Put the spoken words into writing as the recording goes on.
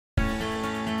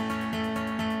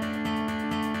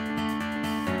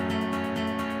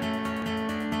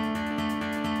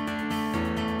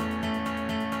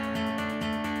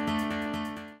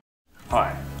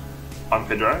I'm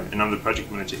Pedro and I'm the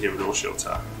project manager here at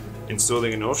Allshelter.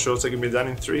 Installing an Allshelter can be done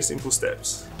in 3 simple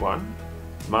steps. 1.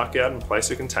 Mark out and place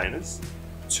your containers.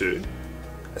 2.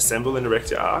 Assemble and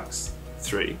erect your arcs.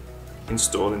 3.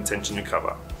 Install and tension your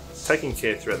cover. Taking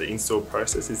care throughout the install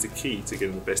process is the key to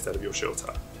getting the best out of your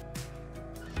shelter.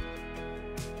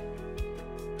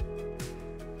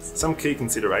 Some key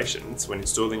considerations when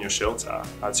installing your shelter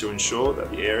are to ensure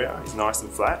that the area is nice and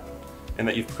flat and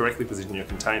that you've correctly positioned your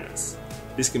containers.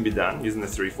 This can be done using the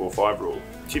 3-4-5 rule.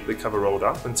 Keep the cover rolled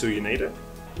up until you need it.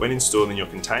 When installing your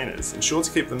containers, ensure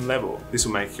to keep them level. This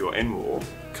will make your end wall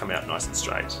come out nice and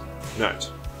straight.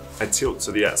 Note, a tilt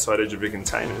to the outside edge of your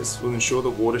containers will ensure that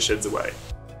water sheds away.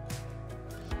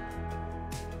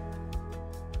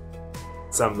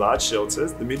 Some large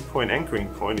shelters, the midpoint anchoring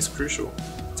point is crucial.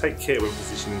 Take care when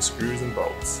positioning screws and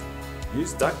bolts.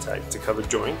 Use duct tape to cover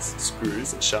joints,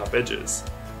 screws and sharp edges.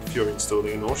 If you're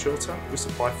installing an Allshelter, we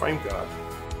supply frame guard.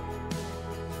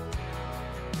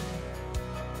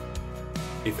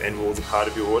 If end walls are part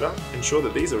of your order, ensure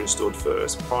that these are installed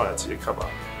first prior to your cover.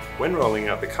 When rolling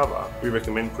out the cover, we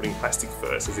recommend putting plastic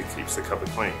first as it keeps the cover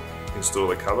clean. Install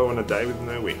the cover on a day with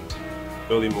no wind.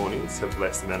 Early mornings have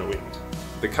less amount of wind.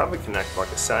 The cover can act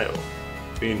like a sail.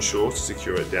 Be ensured to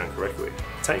secure it down correctly.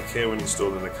 Take care when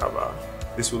installing the cover.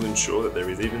 This will ensure that there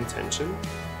is even tension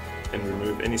and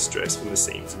remove any stress from the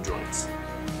seams and joints.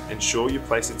 Ensure you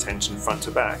place the tension front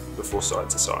to back before side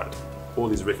to side. All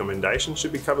these recommendations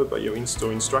should be covered by your install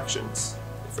instructions.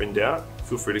 If in doubt,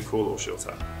 feel free to call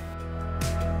Allshelter.